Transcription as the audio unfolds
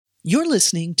You're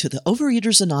listening to the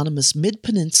Overeaters Anonymous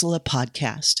Mid-Peninsula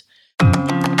podcast.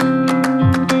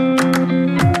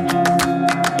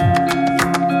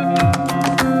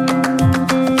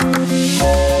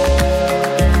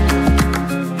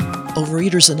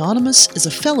 Overeaters Anonymous is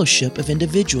a fellowship of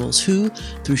individuals who,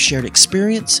 through shared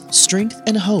experience, strength,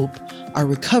 and hope, are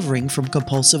recovering from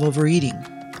compulsive overeating.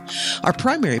 Our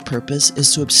primary purpose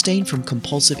is to abstain from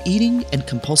compulsive eating and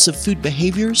compulsive food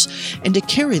behaviors and to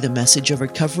carry the message of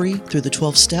recovery through the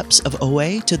 12 steps of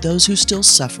OA to those who still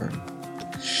suffer.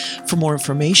 For more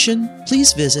information,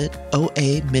 please visit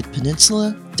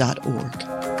oamidpeninsula.org.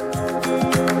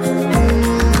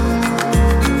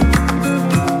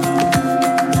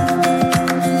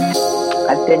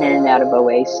 I've been in and out of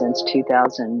OA since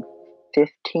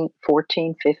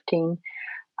 2014, 15.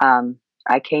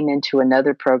 I came into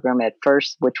another program at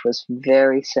first, which was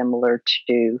very similar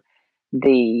to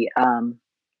the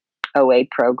OA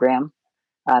program,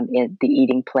 in the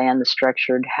eating plan, the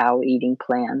structured how eating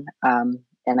plan. And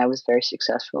I was very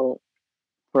successful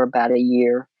for about a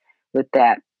year with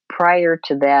that. Prior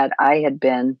to that, I had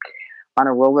been on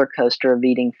a roller coaster of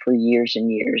eating for years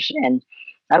and years. And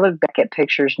I look back at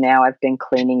pictures now. I've been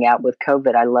cleaning out with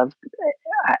COVID. I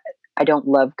don't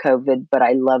love COVID, but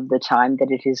I love the time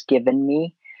that it has given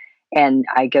me. And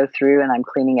I go through and I'm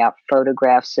cleaning out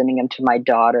photographs, sending them to my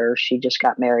daughter. She just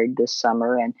got married this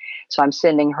summer. And so I'm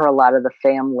sending her a lot of the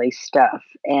family stuff.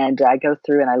 And I go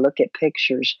through and I look at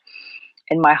pictures.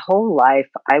 And my whole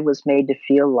life, I was made to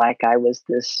feel like I was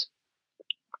this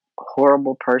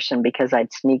horrible person because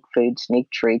I'd sneak food,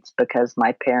 sneak treats, because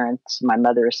my parents, my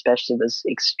mother especially, was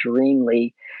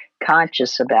extremely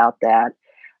conscious about that.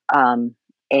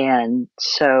 And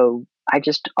so I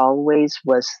just always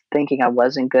was thinking I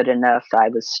wasn't good enough. I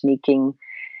was sneaking,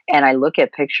 and I look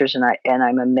at pictures and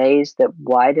I'm amazed that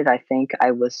why did I think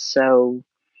I was so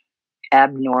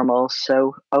abnormal,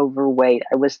 so overweight?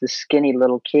 I was the skinny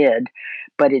little kid,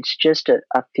 but it's just a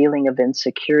feeling of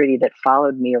insecurity that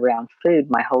followed me around food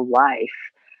my whole life.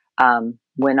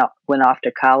 Went off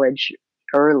to college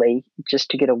early just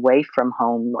to get away from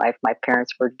home life. My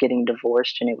parents were getting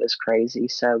divorced and it was crazy.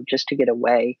 So just to get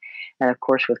away. And of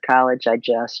course, with college, there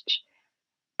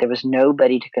was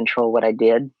nobody to control what I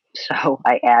did. So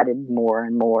I added more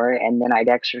and more, and then I'd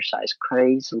exercise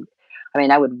crazy. I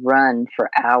mean, I would run for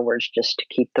hours just to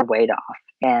keep the weight off.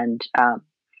 And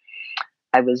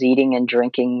I was eating and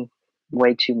drinking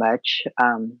way too much,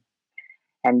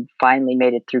 and finally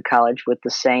made it through college with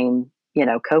the same,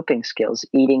 coping skills,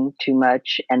 eating too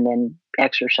much and then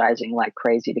exercising like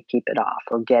crazy to keep it off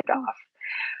or get off.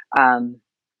 And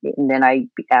then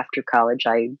after college,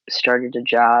 I started a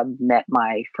job, met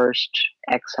my first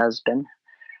ex-husband,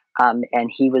 and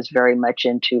he was very much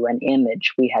into an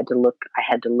image. I had to look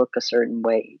a certain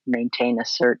way, maintain a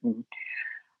certain,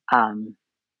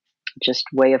 just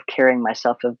way of carrying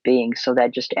myself, of being. So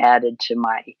that just added to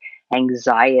my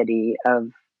anxiety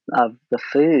of the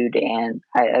food. And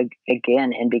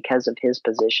and because of his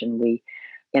position, we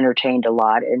entertained a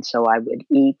lot. And so I would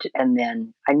eat, and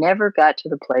then I never got to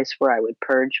the place where I would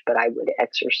purge, but I would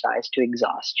exercise to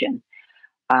exhaustion.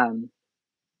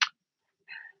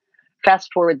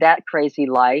 Fast forward that crazy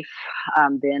life,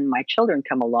 then my children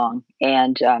come along,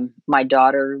 and my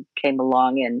daughter came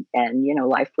along, and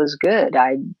life was good.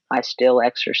 I still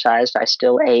exercised, I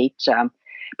still ate,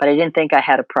 but I didn't think I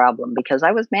had a problem because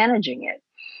I was managing it,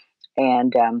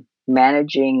 and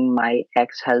managing my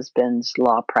ex-husband's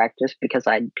law practice because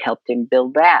I'd helped him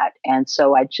build that. And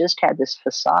so I just had this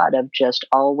facade of just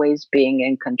always being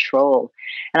in control.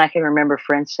 And I can remember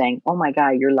friends saying, "Oh my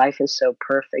God, your life is so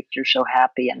perfect. You're so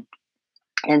happy." And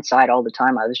inside all the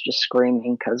time I was just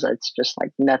screaming because it's just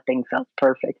like nothing felt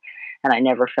perfect and I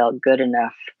never felt good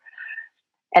enough.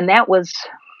 And I was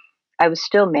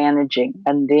still managing.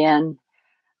 And then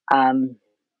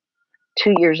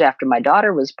 2 years after my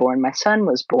daughter was born, my son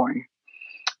was born.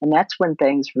 And that's when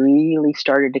things really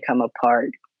started to come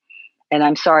apart. And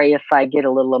I'm sorry if I get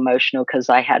a little emotional because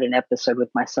I had an episode with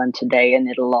my son today, and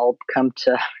it'll all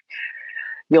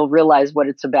you'll realize what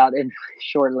it's about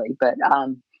shortly. But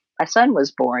my son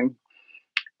was born,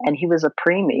 and he was a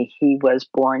preemie. He was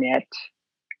born at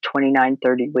 29,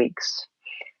 30 weeks.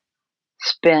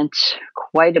 Spent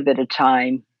quite a bit of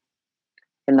time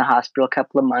in the hospital, a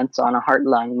couple of months on a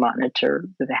heart-lung monitor.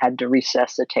 That had to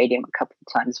resuscitate him a couple of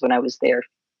times when I was there,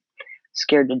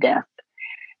 scared to death.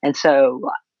 And so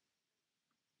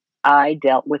I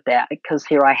dealt with that because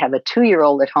here I have a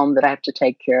 2-year-old at home that I have to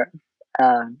take care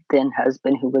of. Then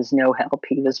husband, who was no help.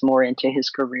 He was more into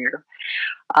his career.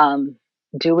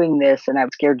 doing this and I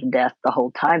was scared to death the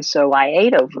whole time. So I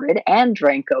ate over it and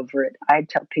drank over it. I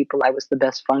tell people I was the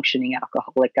best functioning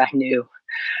alcoholic I knew.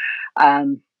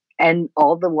 Um, and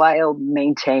all the while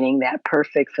maintaining that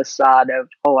perfect facade of,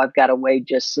 oh, I've got to weigh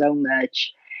just so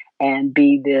much and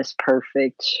be this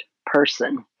perfect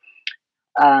person.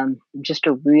 Just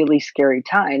a really scary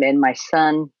time. And my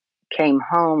son came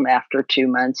home after 2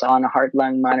 months on a heart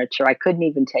lung monitor. I couldn't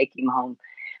even take him home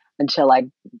until I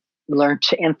learned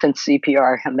to infant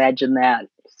CPR. Imagine that.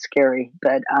 Scary.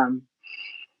 But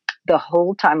the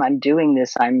whole time I'm doing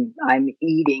this, I'm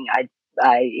eating.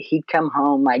 He'd come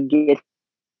home, I'd get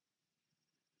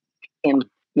him,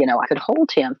 I could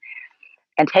hold him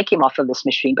and take him off of this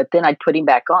machine, but then I'd put him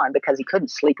back on because he couldn't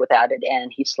sleep without it,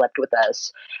 and he slept with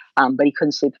us, but he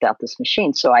couldn't sleep without this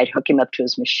machine. So I'd hook him up to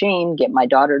his machine, get my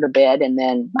daughter to bed, and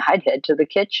then I'd head to the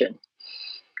kitchen.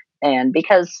 And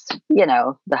because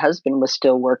the husband was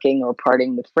still working or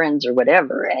partying with friends or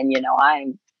whatever, and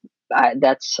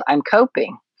I'm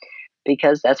coping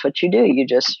because that's what you do.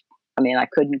 I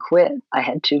couldn't quit. I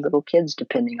had two little kids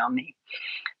depending on me.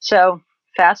 So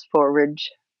fast forward,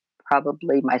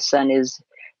 probably my son is,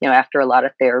 after a lot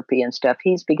of therapy and stuff,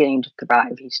 he's beginning to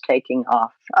thrive. He's taking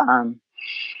off.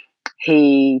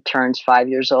 He turns 5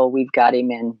 years old. We've got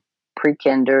him in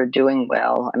pre-kinder, doing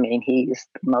well. I mean, he's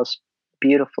the most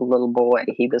beautiful little boy.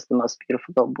 He was the most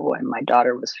beautiful little boy. My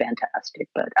daughter was fantastic.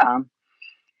 But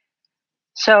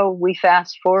so we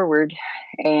fast forward,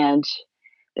 and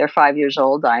they're 5 years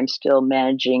old. I'm still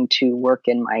managing to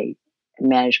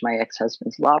manage my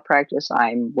ex-husband's law practice.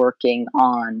 I'm working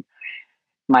on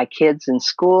my kids in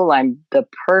school. I'm the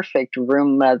perfect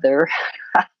room mother,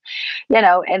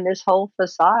 and this whole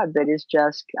facade that is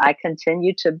just, I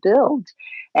continue to build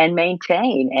and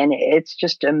maintain. And it's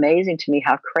just amazing to me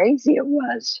how crazy it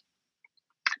was.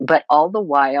 But all the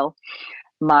while,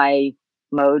 my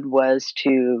mode was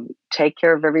to take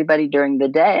care of everybody during the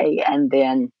day. And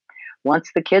then once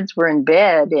the kids were in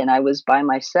bed and I was by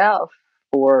myself,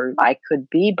 or I could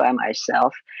be by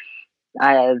myself,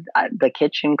 the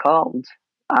kitchen called.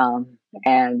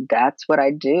 And that's what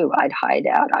I do. I'd hide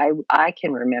out. I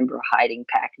can remember hiding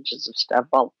packages of stuff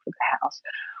all over the house.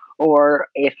 Or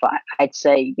if I'd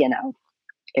say,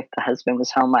 if the husband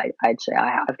was home, I'd say,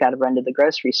 I've got to run to the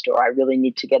grocery store. I really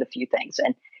need to get a few things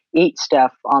and eat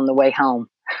stuff on the way home.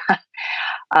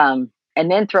 And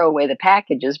then throw away the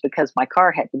packages because my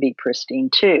car had to be pristine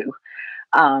too.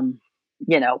 Um,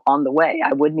 on the way,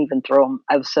 I wouldn't even throw them.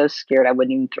 I was so scared I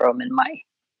wouldn't even throw them in my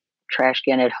trash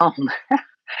can at home.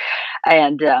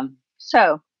 And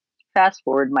so, fast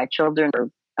forward, my children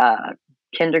are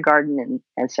kindergarten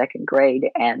and second grade,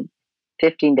 and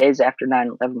 15 days after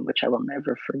 9/11, which I will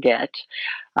never forget,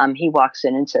 he walks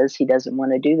in and says he doesn't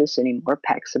want to do this anymore,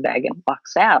 packs a bag, and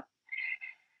walks out.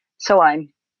 So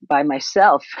I'm by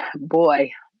myself.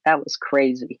 Boy, that was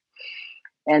crazy.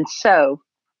 And so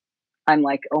I'm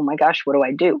like, oh my gosh, what do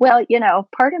I do? Well,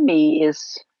 part of me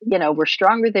is, we're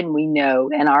stronger than we know,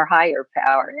 and our higher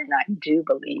power. And I do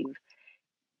believe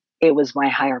it was my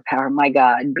higher power, my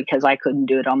God, because I couldn't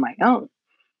do it on my own.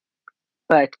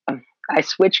 But I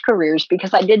switched careers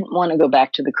because I didn't want to go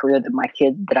back to the career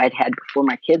that I'd had before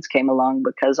my kids came along,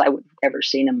 because I would have never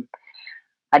seen them.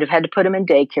 I'd have had to put them in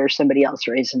daycare, somebody else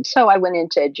raised them. So I went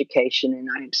into education, and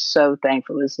I'm so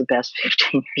thankful. It was the best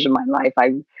 15 years of my life.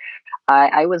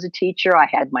 I was a teacher. I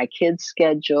had my kids'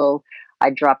 schedule. I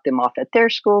dropped them off at their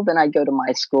school, then I'd go to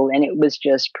my school, and it was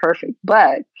just perfect.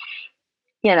 But,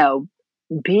 you know,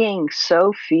 being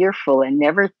so fearful and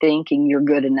never thinking you're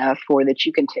good enough or that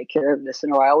you can take care of this.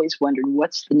 And I always wondered,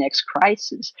 what's the next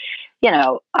crisis?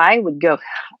 I would go,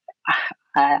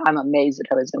 I'm amazed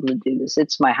that I was able to do this.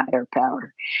 It's my higher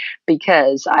power,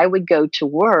 because I would go to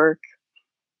work,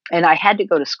 and I had to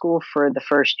go to school for the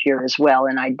first year as well.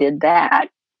 And I did that.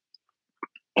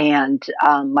 And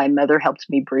my mother helped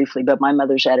me briefly, but my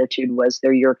mother's attitude was,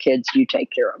 they're your kids, you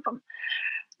take care of them.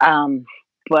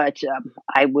 But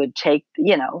I would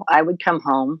I would come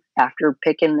home after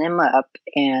picking them up,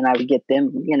 and I would get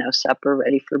them, supper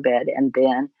ready for bed, and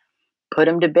then put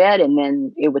them to bed, and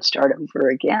then it would start over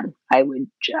again. I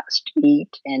would just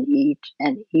eat and eat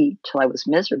and eat till I was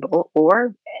miserable,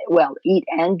 or, well, eat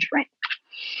and drink.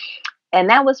 And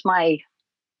that was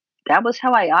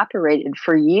how I operated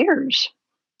for years.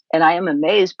 And I am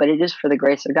amazed, but it is for the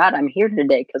grace of God I'm here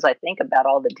today, because I think about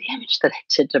all the damage that I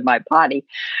did to my body.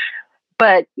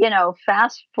 But,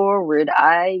 fast forward,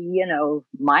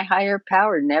 my higher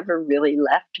power never really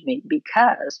left me,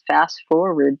 because fast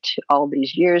forward to all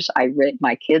these years,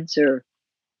 my kids are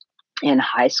in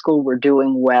high school, we're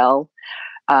doing well.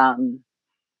 And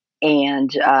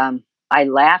I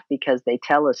laugh because they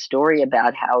tell a story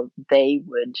about how they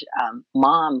would,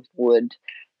 mom would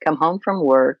come home from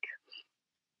work,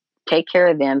 take care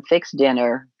of them, fix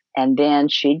dinner, and then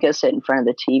she'd go sit in front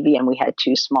of the TV. And we had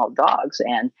two small dogs,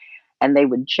 and they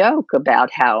would joke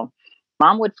about how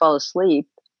mom would fall asleep,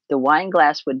 the wine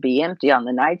glass would be empty on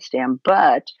the nightstand,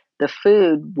 but the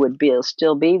food would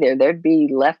still be there. There'd be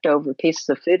leftover pieces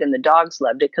of food, and the dogs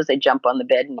loved it because they jump on the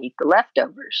bed and eat the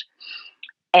leftovers.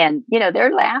 And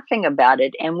they're laughing about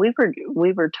it, and we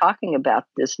were talking about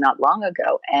this not long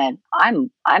ago, and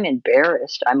I'm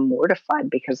embarrassed, I'm mortified,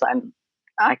 because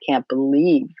I can't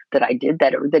believe that I did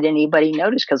that, or that anybody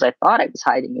noticed, because I thought I was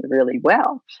hiding it really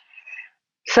well.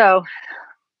 So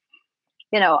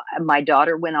my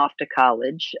daughter went off to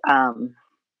college,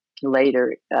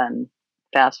 later.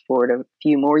 Fast forward a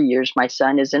few more years, my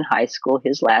son is in high school,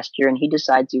 his last year, and he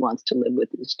decides he wants to live with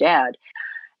his dad.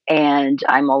 And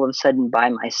I'm all of a sudden by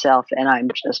myself, and I'm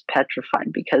just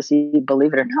petrified, because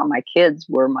believe it or not, my kids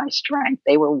were my strength.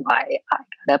 They were why I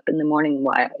got up in the morning,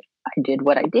 why I did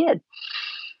what I did.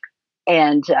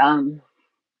 And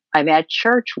I'm at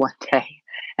church one day,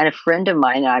 and a friend of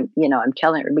mine, I'm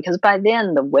telling her, because by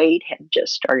then the weight had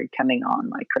just started coming on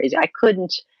like crazy.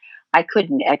 I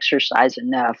couldn't exercise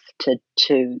enough to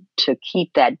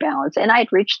keep that balance, and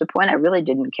I'd reached the point I really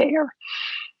didn't care,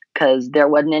 because there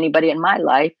wasn't anybody in my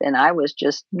life, and I was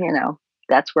just,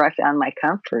 that's where I found my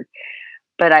comfort.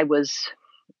 But I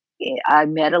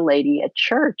met a lady at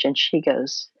church, and she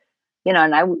goes,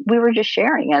 and we were just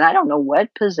sharing, and I don't know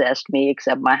what possessed me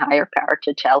except my higher power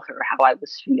to tell her how I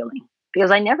was feeling,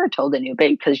 because I never told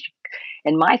anybody, because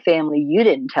in my family, you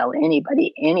didn't tell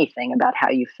anybody anything about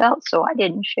how you felt, so I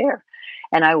didn't share.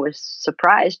 And I was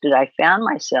surprised that I found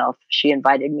myself, she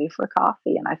invited me for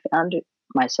coffee, and I found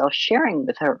myself sharing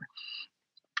with her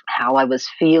how I was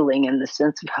feeling and the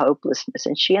sense of hopelessness.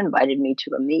 And she invited me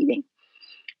to a meeting.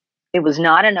 It was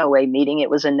not an OA meeting, it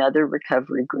was another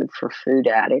recovery group for food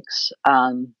addicts.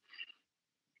 And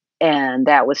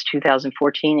that was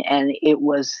 2014. And it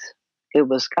was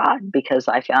God, because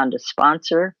I found a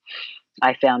sponsor.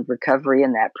 I found recovery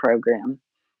in that program.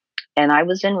 And I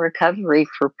was in recovery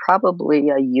for probably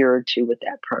a year or two with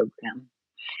that program.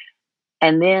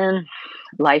 And then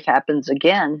life happens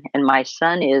again. And my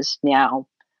son is now,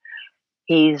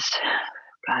 he's,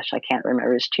 gosh, I can't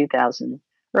remember, it's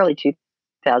early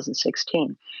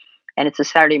 2016. And it's a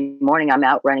Saturday morning. I'm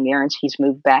out running errands. He's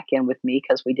moved back in with me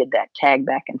because we did that tag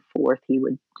back and forth. He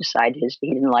would decide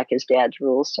he didn't like his dad's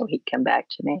rules, so he'd come back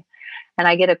to me. And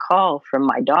I get a call from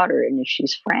my daughter, and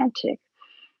she's frantic.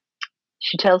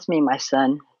 She tells me my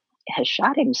son has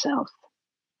shot himself,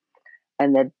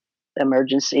 and that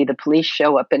the police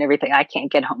show up and everything. I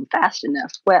can't get home fast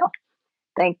enough. Well,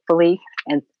 thankfully,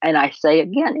 and I say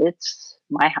again, it's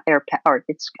my higher power.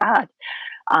 It's God.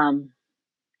 Um,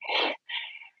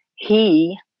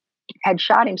 he had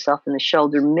shot himself in the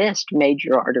shoulder, missed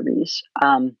major arteries.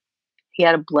 He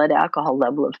had a blood alcohol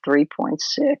level of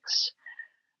 3.6.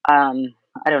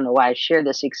 I don't know why I share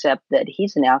this, except that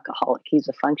he's an alcoholic. He's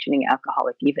a functioning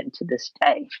alcoholic even to this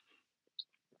day.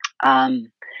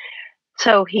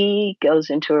 So he goes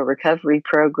into a recovery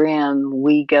program.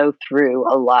 We go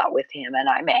through a lot with him, and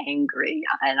I'm angry,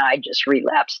 and I just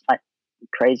relapse like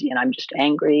crazy, and I'm just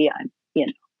angry. I'm,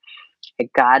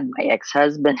 at God, my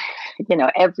ex-husband,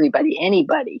 everybody,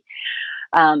 anybody.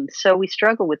 So we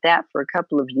struggled with that for a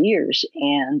couple of years,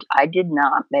 and I did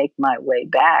not make my way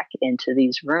back into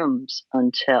these rooms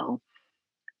until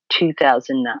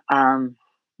 2000.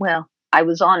 Well, I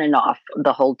was on and off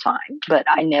the whole time, but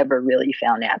I never really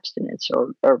found abstinence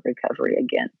or recovery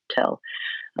again till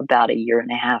about a year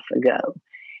and a half ago.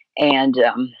 And,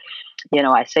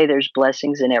 I say there's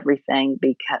blessings in everything,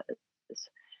 because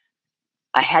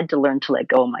I had to learn to let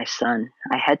go of my son.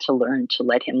 I had to learn to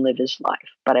let him live his life,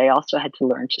 but I also had to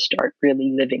learn to start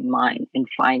really living mine and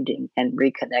finding and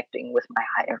reconnecting with my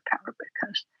higher power,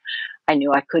 because I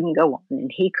knew I couldn't go on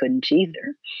and he couldn't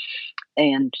either.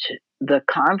 And the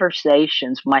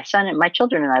conversations, my son and my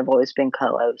children and I have always been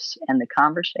close, and the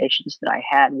conversations that I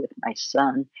had with my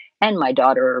son and my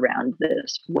daughter around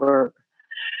this were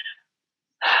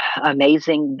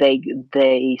amazing.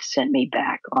 They sent me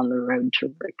back on the road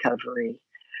to recovery,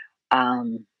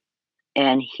 and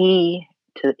he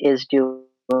is doing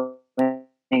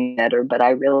better. But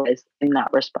I realize I'm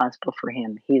not responsible for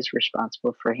him. He's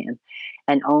responsible for him,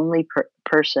 and only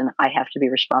person I have to be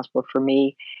responsible for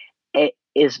me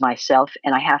is myself,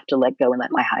 and I have to let go and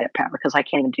let my higher power, because I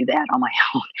can't even do that on my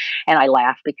own. And I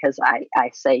laugh because I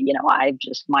say,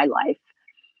 my life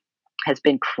has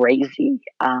been crazy.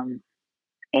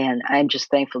 And I'm just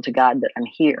thankful to God that I'm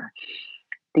here.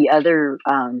 The other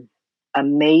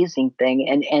amazing thing.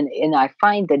 And I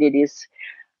find that it is,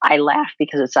 I laugh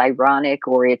because it's ironic,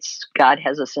 or it's God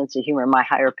has a sense of humor. My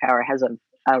higher power has a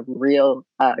real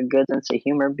good sense of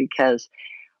humor, because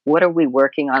what are we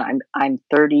working on? I'm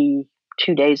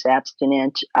 32 days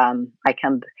abstinent. I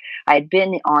had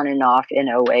been on and off in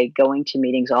OA, going to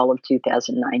meetings all of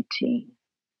 2019.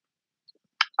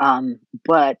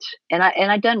 But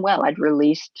I'd done well. I'd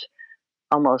released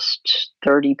almost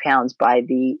 30 pounds by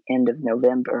the end of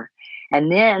November.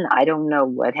 And then I don't know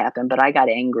what happened, but I got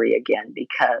angry again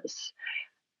because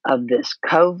of this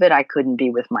COVID. I couldn't be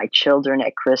with my children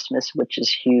at Christmas, which is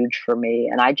huge for me.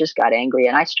 And I just got angry,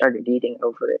 and I started eating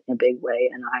over it in a big way.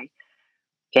 And I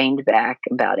gained back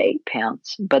about 8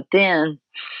 pounds. But then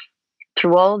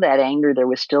through all that anger, there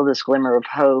was still this glimmer of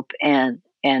hope. And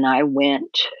I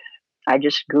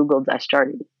just Googled, I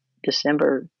started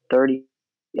December 30th.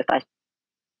 I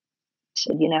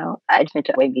said, I just went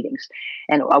to OA meetings,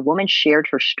 and a woman shared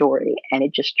her story, and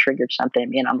it just triggered something in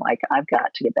me. And I'm like, I've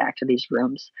got to get back to these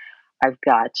rooms. I've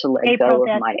got to let April,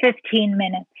 go of my 15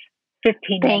 minutes.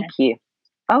 15 Thank minutes. you.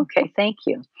 Okay, thank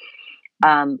you.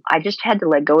 I just had to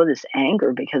let go of this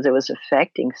anger because it was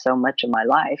affecting so much of my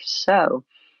life. So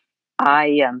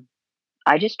I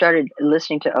just started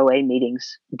listening to OA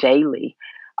meetings daily.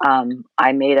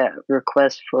 I made a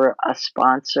request for a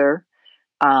sponsor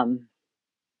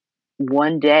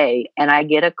one day, and I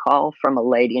get a call from a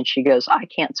lady, and she goes, I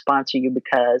can't sponsor you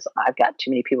because I've got too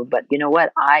many people. But you know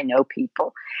what? I know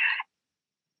people.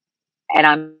 And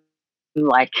I'm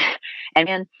like, and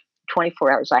in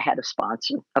 24 hours, I had a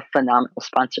sponsor, a phenomenal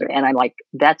sponsor. And I'm like,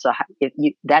 that's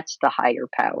the higher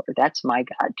power. That's my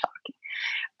God talking.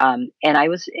 And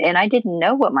I didn't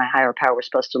know what my higher power was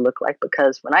supposed to look like,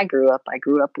 because when I grew up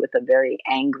with a very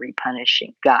angry,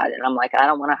 punishing God. And I'm like, I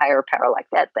don't want a higher power like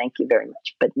that. Thank you very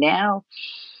much. But now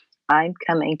I'm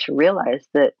coming to realize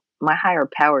that my higher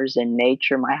power is in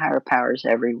nature. My higher power is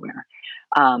everywhere.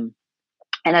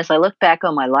 And as I look back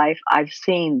on my life, I've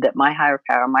seen that my higher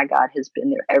power, my God, has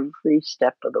been there every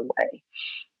step of the way.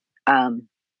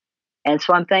 And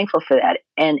so I'm thankful for that.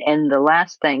 And the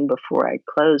last thing before I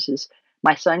close is,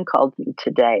 my son called me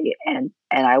today, and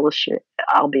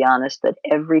I'll be honest that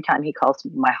every time he calls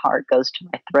me, my heart goes to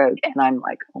my throat, and I'm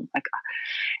like, oh my God.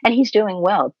 And he's doing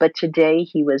well. But today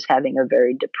he was having a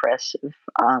very depressive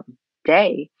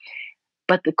day.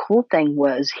 But the cool thing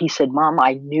was, he said, Mom,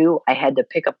 I knew I had to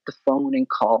pick up the phone and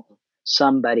call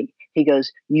somebody. He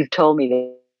goes, you've told me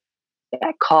that.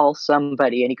 Call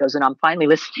somebody. And he goes, and I'm finally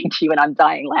listening to you, and I'm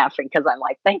dying laughing, because I'm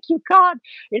like, thank you, God.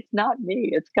 It's not me,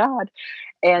 it's God.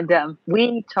 And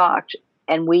we talked,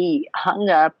 and we hung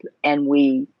up, and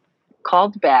we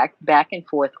called back and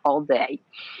forth all day.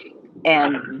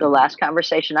 And the last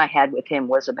conversation I had with him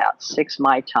was about 6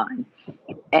 my time.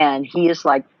 And he is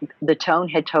like, the tone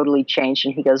had totally changed.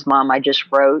 And he goes, Mom, I just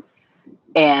wrote,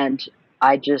 and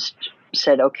I just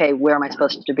said, okay, where am I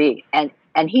supposed to be? And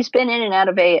he's been in and out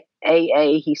of AA.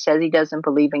 He says he doesn't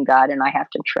believe in God, and I have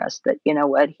to trust that, you know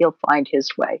what, he'll find his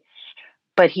way.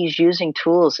 But he's using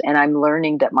tools, and I'm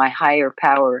learning that my higher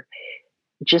power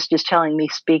just is telling me,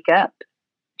 speak up,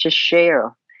 just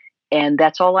share. And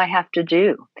that's all I have to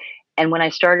do. And when I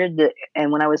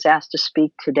was asked to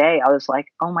speak today, I was like,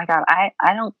 oh my God,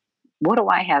 what do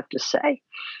I have to say?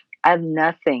 I have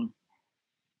nothing.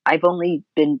 I've only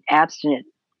been abstinent.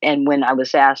 And when I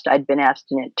was asked, I'd been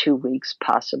abstinent 2 weeks,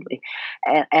 possibly.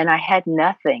 And I had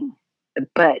nothing.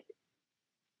 But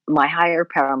my higher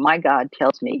power, my God,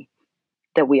 tells me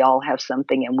that we all have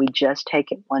something, and we just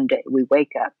take it one day. We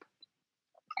wake up.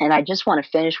 And I just want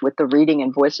to finish with the reading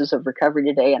in Voices of Recovery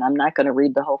today. And I'm not going to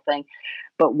read the whole thing.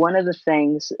 But one of the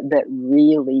things that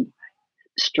really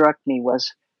struck me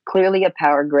was, clearly a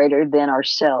power greater than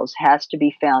ourselves has to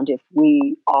be found if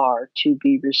we are to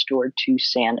be restored to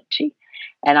sanity.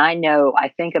 And I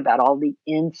think about all the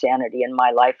insanity in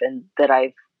my life, and that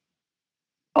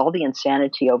all the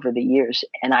insanity over the years.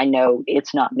 And I know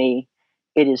it's not me.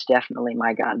 It is definitely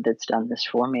my God that's done this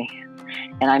for me.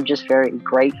 And I'm just very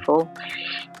grateful,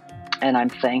 and I'm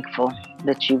thankful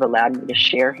that you've allowed me to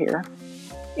share here.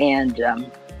 And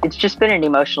it's just been an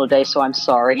emotional day, so I'm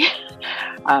sorry.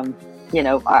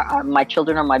 My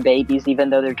children are my babies, even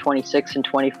though they're 26 and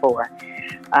 24.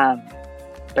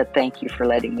 But thank you for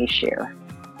letting me share.